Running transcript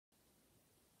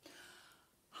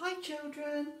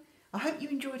children. I hope you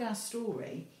enjoyed our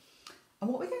story. And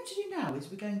what we're going to do now is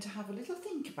we're going to have a little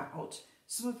think about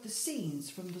some of the scenes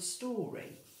from the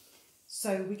story.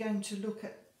 So we're going to look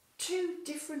at two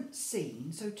different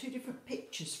scenes, so two different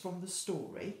pictures from the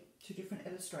story, two different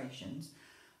illustrations,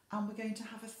 and we're going to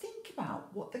have a think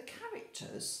about what the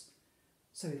characters,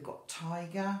 so we've got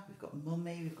Tiger, we've got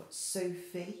Mummy, we've got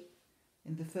Sophie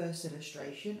in the first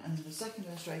illustration, and in the second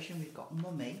illustration we've got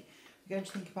Mummy. We're going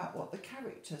to think about what the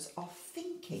characters are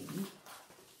thinking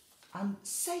and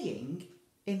saying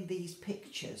in these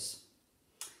pictures.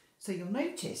 So you'll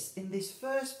notice in this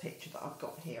first picture that I've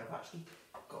got here, I've actually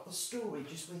got the story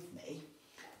just with me,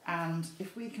 and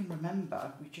if we can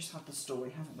remember, we just had the story,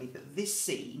 haven't we, that this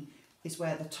scene is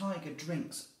where the tiger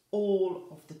drinks all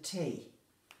of the tea.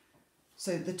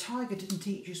 So the tiger didn't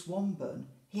eat just one bun,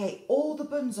 he ate all the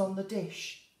buns on the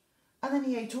dish, and then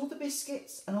he ate all the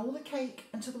biscuits and all the cake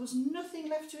until there was nothing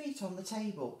left to eat on the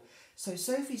table. So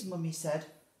Sophie's mummy said,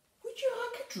 "Would you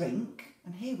like a drink?"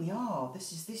 And here we are,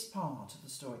 this is this part of the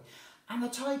story. And the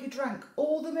tiger drank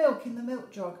all the milk in the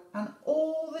milk jug and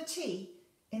all the tea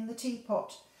in the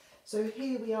teapot. So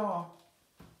here we are.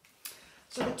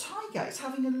 So the tiger is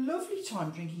having a lovely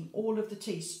time drinking all of the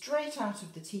tea straight out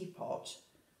of the teapot.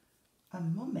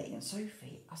 And Mummy and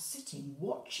Sophie are sitting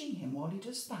watching him while he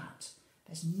does that.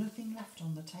 There's nothing left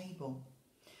on the table.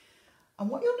 And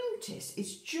what you'll notice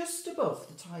is just above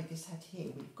the tiger's head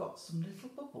here, we've got some little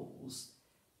bubbles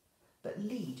that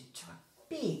lead to a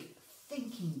big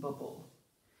thinking bubble.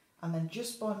 And then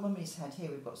just by Mummy's head here,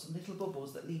 we've got some little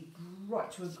bubbles that lead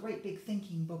right to a great big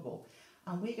thinking bubble.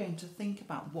 And we're going to think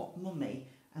about what Mummy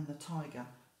and the tiger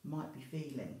might be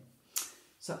feeling.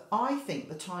 So I think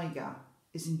the tiger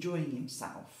is enjoying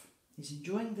himself. He's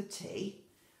enjoying the tea.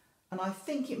 And I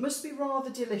think it must be rather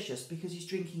delicious because he's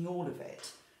drinking all of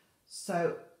it.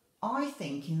 So I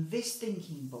think in this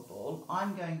thinking bubble,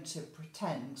 I'm going to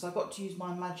pretend, because I've got to use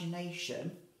my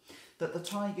imagination, that the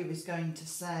tiger is going to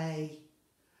say,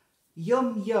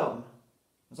 "Yum, yum,"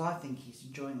 because I think he's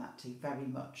enjoying that tea very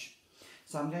much.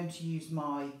 So I'm going to use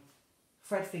my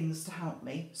Fred fingers to help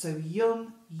me. So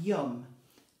yum, yum,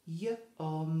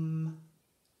 yum,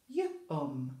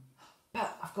 yum.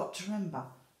 But I've got to remember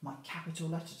my capital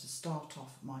letter to start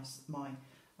off my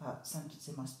sentence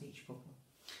in my speech bubble.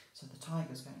 So the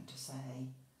tiger's going to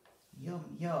say,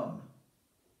 "Yum, yum."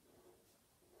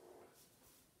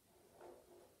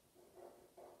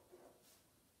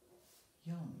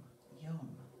 Yum, yum.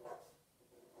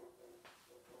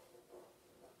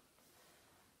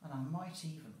 And I might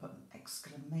even put an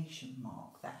exclamation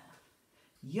mark there.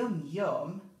 Yum,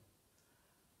 yum.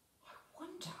 I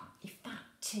wonder if that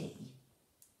tea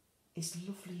is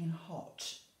lovely and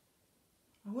hot.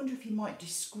 I wonder if he might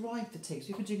describe the tea. So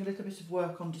we've been doing a little bit of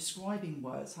work on describing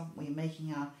words, haven't we? And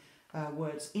making our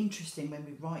words interesting when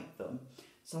we write them.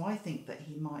 So I think that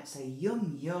he might say,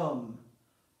 "Yum, yum,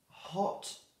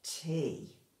 hot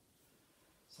tea."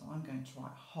 So I'm going to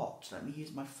write hot. Let me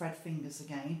use my Fred fingers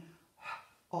again.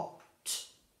 Hot.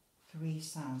 3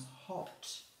 sounds.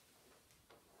 Hot.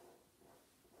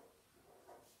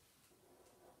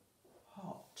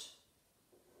 Hot.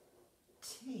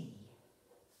 Tea.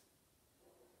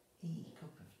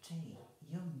 Cup of tea.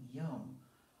 Yum, yum.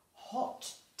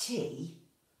 Hot tea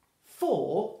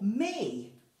for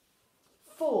me.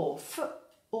 For,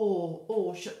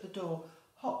 or, shut the door.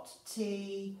 Hot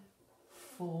tea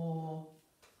for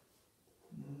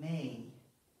me.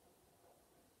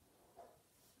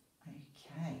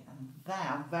 Okay, and there,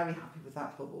 I'm very happy with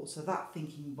that bubble. So that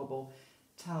thinking bubble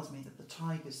tells me that the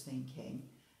tiger's thinking,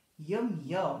 "Yum,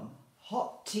 yum,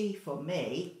 hot tea for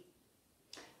me."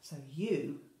 So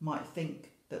you might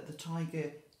think that the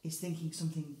tiger is thinking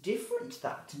something different to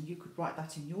that, and you could write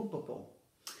that in your bubble.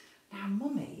 Now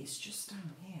Mummy is just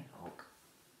down here, look.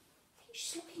 I think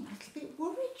she's looking a little bit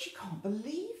worried. She can't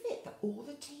believe it, that all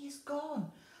the tea is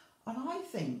gone. And I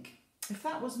think if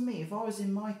that was me, if I was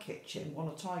in my kitchen while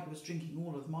a tiger was drinking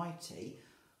all of my tea,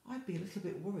 I'd be a little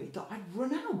bit worried that I'd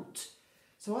run out.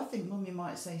 So I think Mummy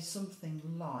might say something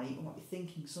like, or might be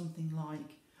thinking something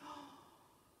like,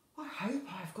 "I hope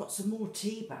I've got some more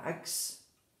tea bags."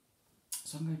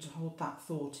 So I'm going to hold that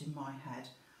thought in my head.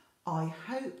 I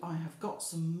hope I have got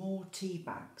some more tea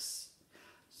bags.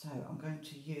 So I'm going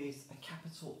to use a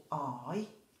capital I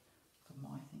for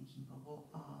my thinking bubble.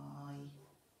 I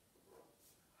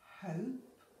hope,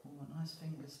 oh, a nice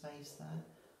finger space there.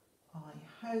 I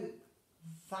hope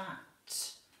that,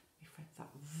 we've read that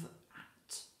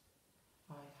at.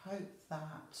 I hope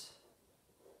that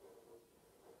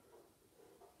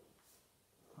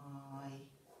I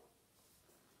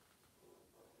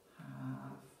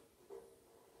have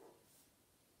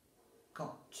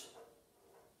got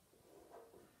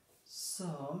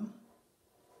some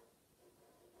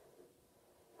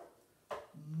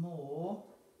more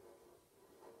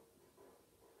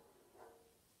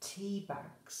tea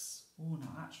bags. Oh no,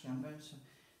 actually I'm going to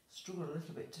struggle a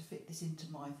little bit to fit this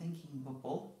into my thinking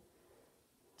bubble.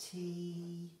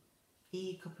 Tea,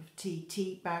 cup of tea,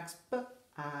 tea bags,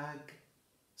 bag,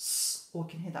 or you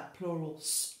can hear that plural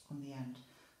s on the end.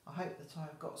 I hope that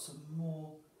I've got some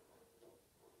more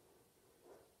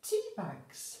tea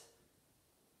bags.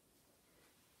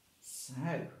 So,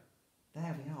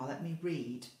 there we are. Let me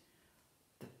read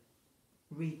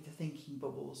the thinking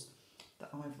bubbles that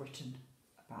I've written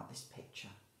about this picture.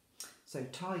 So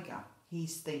Tiger,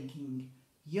 he's thinking,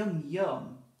 yum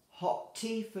yum, hot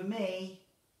tea for me.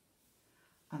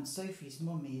 And Sophie's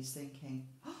mummy is thinking,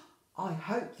 oh, I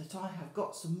hope that I have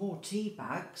got some more tea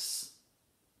bags.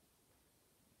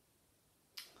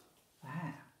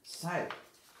 There. So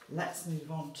let's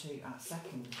move on to our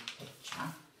second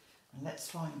picture and let's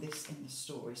find this in the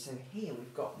story. So here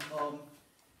we've got Mum,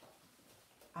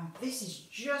 and this is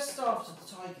just after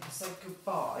the tiger has said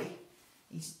goodbye.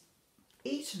 He's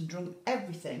eaten, drunk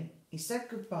everything. He said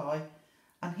goodbye,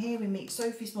 and here we meet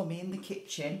Sophie's mummy in the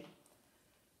kitchen.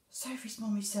 Sophie's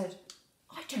mummy said,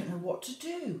 I don't know what to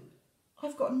do.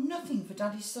 I've got nothing for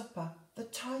Daddy's supper. The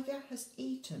tiger has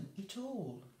eaten it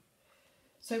all.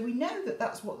 So we know that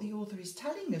that's what the author is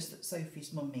telling us that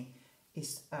Sophie's mummy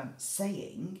is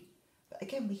saying. But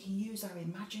again, we can use our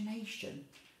imagination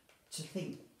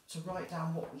to write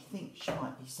down what we think she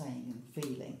might be saying and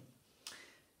feeling.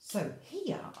 So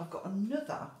here I've got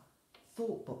another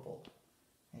thought bubble.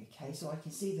 Okay, so I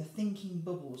can see the thinking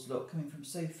bubbles, look, coming from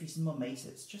Sophie's mummy. So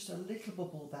it's just a little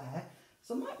bubble there.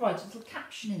 So I might write a little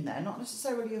caption in there, not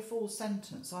necessarily a full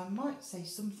sentence. I might say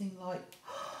something like,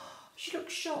 oh, she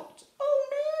looks shocked. Oh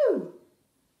no!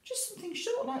 Just something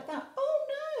short like that. Oh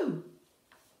no!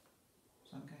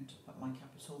 So I'm going to put my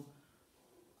capital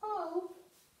Oh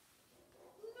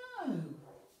no!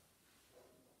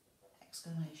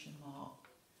 Exclamation mark.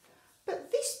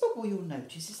 But this bubble, you'll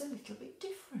notice, is a little bit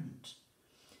different.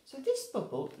 So this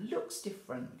bubble looks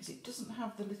different because it doesn't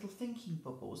have the little thinking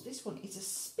bubbles. This one is a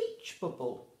speech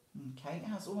bubble. Okay, it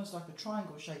has almost like a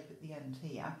triangle shape at the end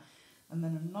here, and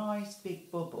then a nice big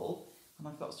bubble, and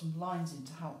I've got some lines in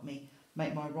to help me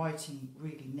make my writing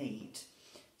really neat.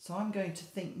 So I'm going to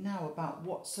think now about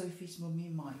what Sophie's mummy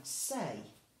might say.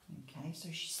 Okay, so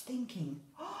she's thinking,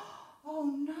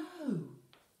 oh no,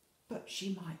 but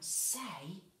she might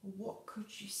say, what could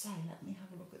she say? Let me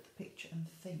have a look at the picture and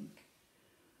think.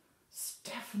 It's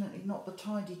definitely not the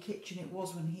tidy kitchen it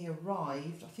was when he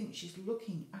arrived. I think she's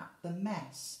looking at the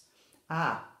mess.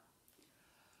 Ah,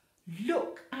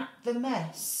 look at the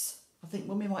mess. I think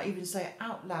Mummy might even say it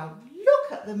out loud.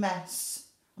 Look at the mess.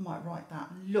 I might write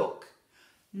that. Look.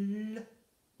 Look.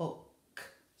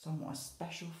 So I want my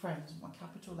special friends, my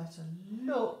capital letter.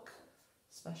 Look.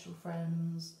 Special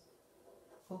friends.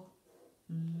 Oh,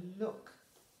 look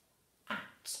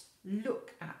at.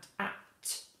 Look at.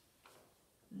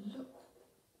 Look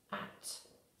at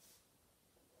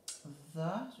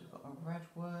the, so we've got a red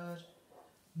word,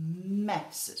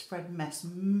 mess, it's Fred Mess,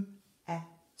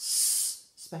 M-S,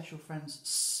 special friends,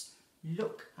 S.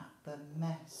 Look at the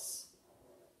mess.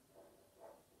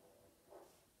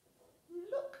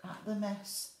 Look at the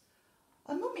mess.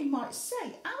 And Mummy might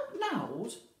say out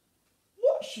loud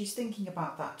what she's thinking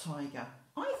about that tiger.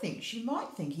 I think she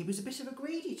might think he was a bit of a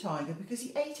greedy tiger because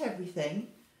he ate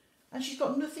everything and she's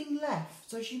got nothing left.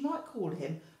 So she might call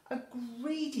him a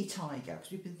greedy tiger,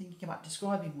 because we've been thinking about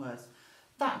describing words.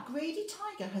 That greedy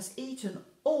tiger has eaten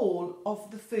all of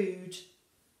the food.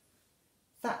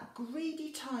 That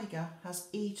greedy tiger has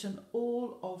eaten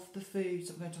all of the food.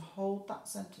 So I'm going to hold that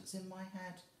sentence in my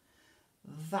head.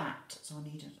 That, so I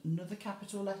need another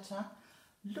capital letter.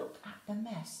 Look at the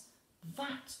mess.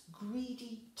 That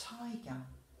greedy tiger.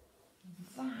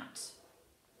 That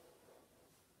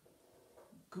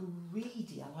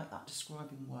greedy, I like that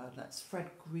describing word. Let's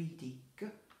Fred greedy.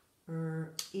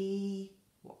 G-R-E.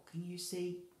 What can you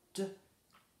see?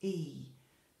 D-E.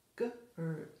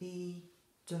 G-R-E.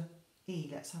 D-E.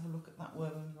 Let's have a look at that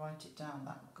word when we write it down.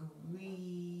 That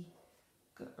G-R-E.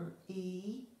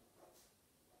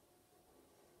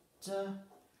 D.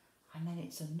 And then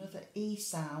it's another E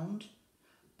sound,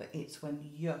 but it's when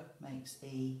Y makes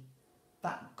E.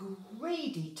 That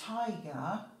greedy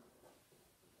tiger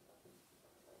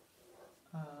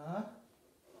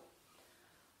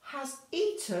has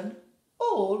eaten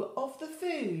all of the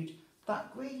food.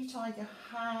 That greedy tiger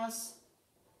has,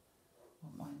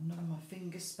 my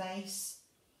finger space,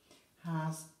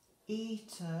 has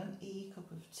eaten, E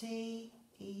cup of tea,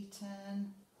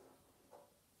 eaten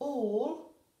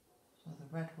all, so the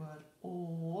red word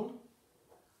all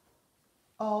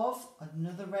of,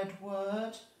 another red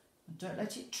word, and don't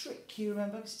let it trick you,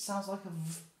 remember, because it sounds like a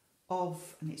v,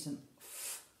 of, and it's an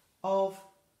f, of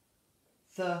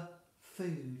the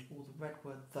food, or the red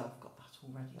word the, I've got that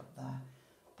already up there.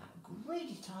 That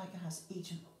greedy tiger has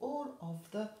eaten all of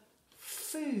the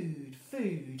food,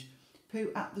 food,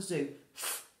 poo at the zoo,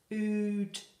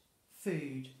 food,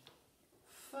 food,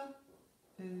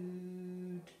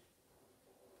 food.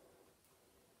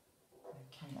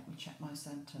 Okay, let me check my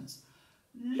sentence.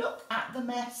 Look at the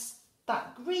mess.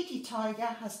 That greedy tiger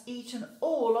has eaten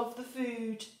all of the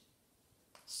food.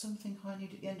 Something I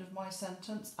need at the end of my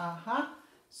sentence. Aha.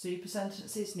 Super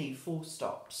sentences need full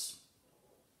stops.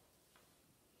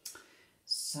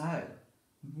 So,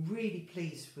 I'm really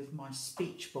pleased with my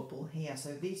speech bubble here.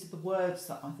 So these are the words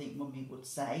that I think Mummy would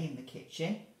say in the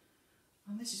kitchen.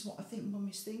 And this is what I think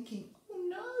Mummy's thinking. Oh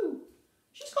no,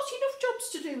 she's got enough jobs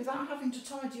to do without having to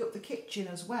tidy up the kitchen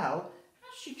as well.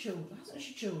 Has she, children? Hasn't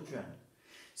she, children?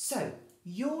 So,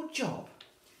 your job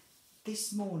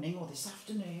this morning or this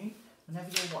afternoon, whenever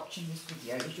you're watching this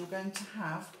video, is you're going to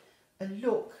have a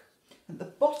look at the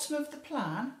bottom of the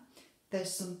plan.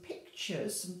 There's some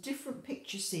pictures, some different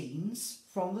picture scenes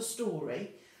from the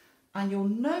story, and you'll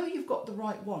know you've got the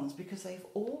right ones because they've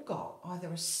all got either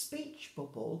a speech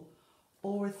bubble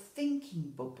or a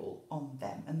thinking bubble on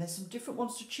them, and there's some different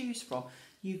ones to choose from.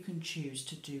 You can choose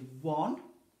to do one,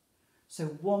 so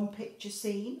one picture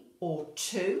scene, or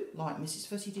two, like Mrs.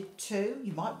 Fuzzy did two.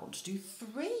 You might want to do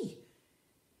three.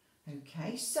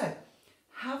 Okay, so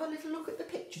have a little look at the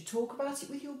picture, talk about it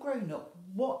with your grown-up.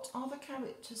 What are the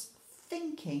characters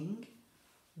thinking?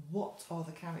 What are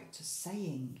the characters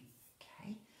saying?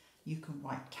 Okay, you can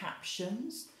write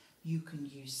captions, you can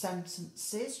use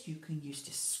sentences, you can use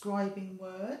describing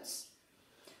words,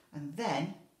 and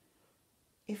then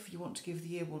if you want to give the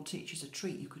Year 1 teachers a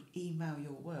treat, you could email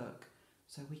your work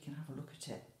so we can have a look at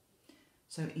it.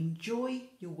 So enjoy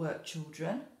your work,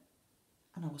 children,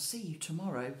 and I will see you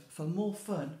tomorrow for more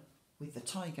fun with the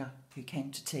tiger who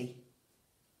came to tea.